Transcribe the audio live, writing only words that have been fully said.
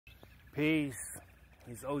Peace.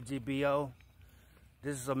 It's O.G.B.O.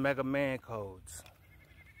 This is Omega Man Codes.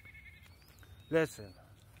 Listen.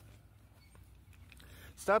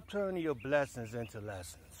 Stop turning your blessings into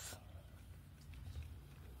lessons.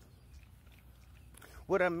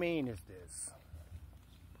 What I mean is this.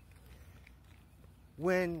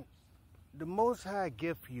 When the Most High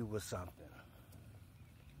gift you with something,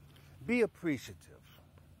 be appreciative.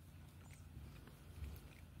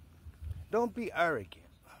 Don't be arrogant.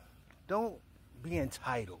 Don't be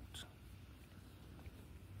entitled.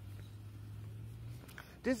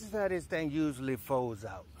 This is how this thing usually folds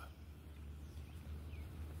out.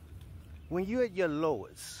 When you're at your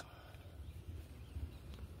lowest,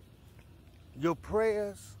 your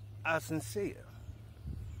prayers are sincere.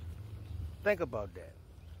 Think about that.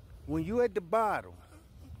 When you're at the bottom,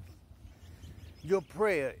 your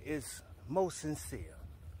prayer is most sincere.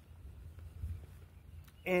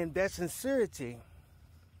 And that sincerity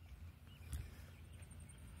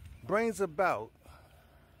brings about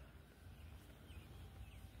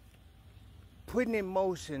putting in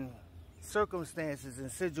motion circumstances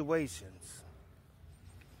and situations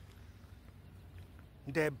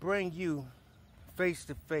that bring you face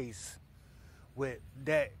to face with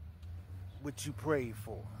that which you prayed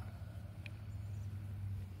for.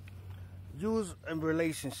 Use a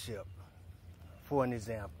relationship for an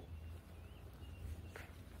example.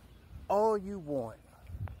 All you want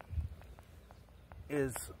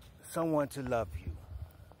is someone to love you.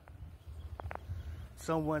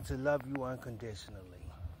 Someone to love you unconditionally.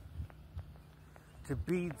 To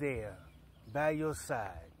be there by your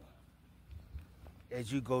side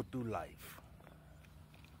as you go through life.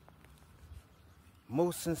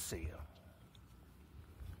 Most sincere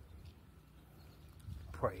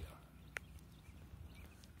prayer.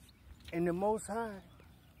 And the Most High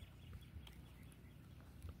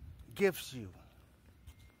gifts you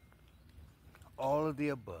all of the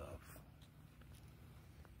above.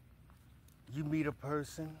 You meet a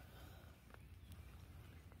person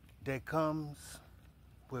that comes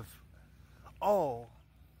with all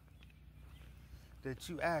that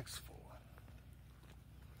you ask for.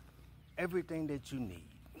 Everything that you need.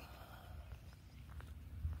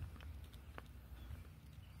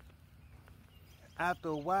 After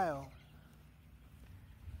a while,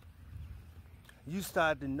 you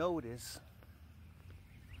start to notice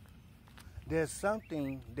there's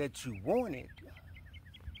something that you wanted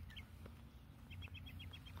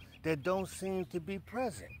that don't seem to be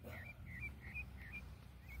present.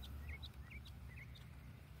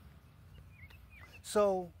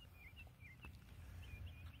 So,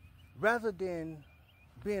 rather than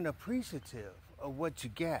being appreciative of what you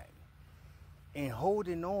got and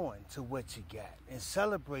holding on to what you got and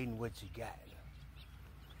celebrating what you got,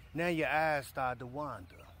 now your eyes start to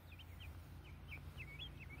wander.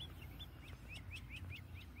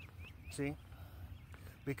 See?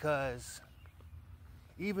 Because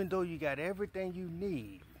even though you got everything you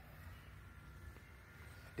need,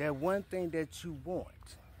 that one thing that you want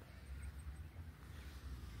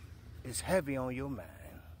is heavy on your mind.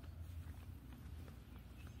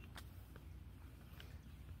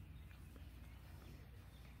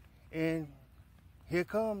 And here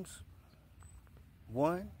comes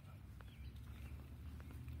one.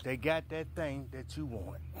 They got that thing that you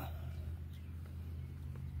want.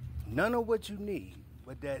 None of what you need,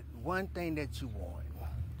 but that one thing that you want.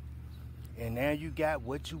 And now you got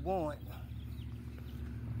what you want,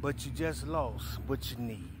 but you just lost what you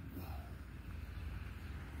need.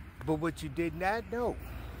 But what you did not know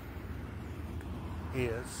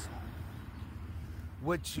is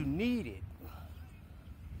what you needed,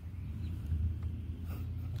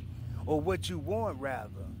 or what you want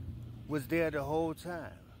rather, was there the whole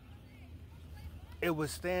time. It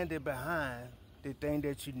was standing behind the thing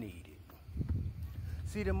that you needed.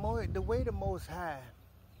 See, the way the Most High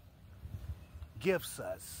gifts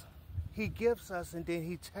us, He gifts us and then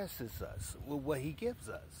He tests us with what He gives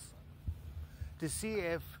us to see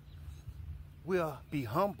if we'll be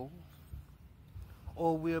humble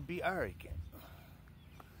or we'll be arrogant.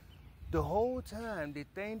 The whole time, the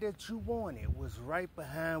thing that you wanted was right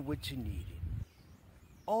behind what you needed.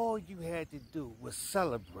 All you had to do was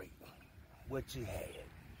celebrate what you had.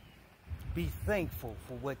 Be thankful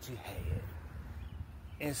for what you had.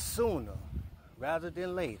 And sooner, rather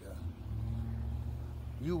than later,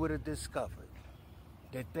 you would have discovered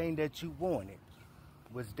that thing that you wanted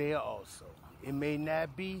was there also. It may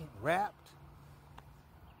not be wrapped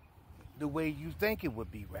the way you think it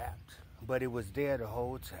would be wrapped, but it was there the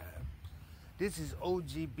whole time. This is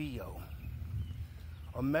O.G.B.O.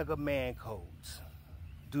 Omega Man Codes.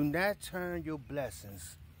 Do not turn your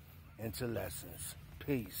blessings into lessons.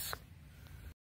 Peace.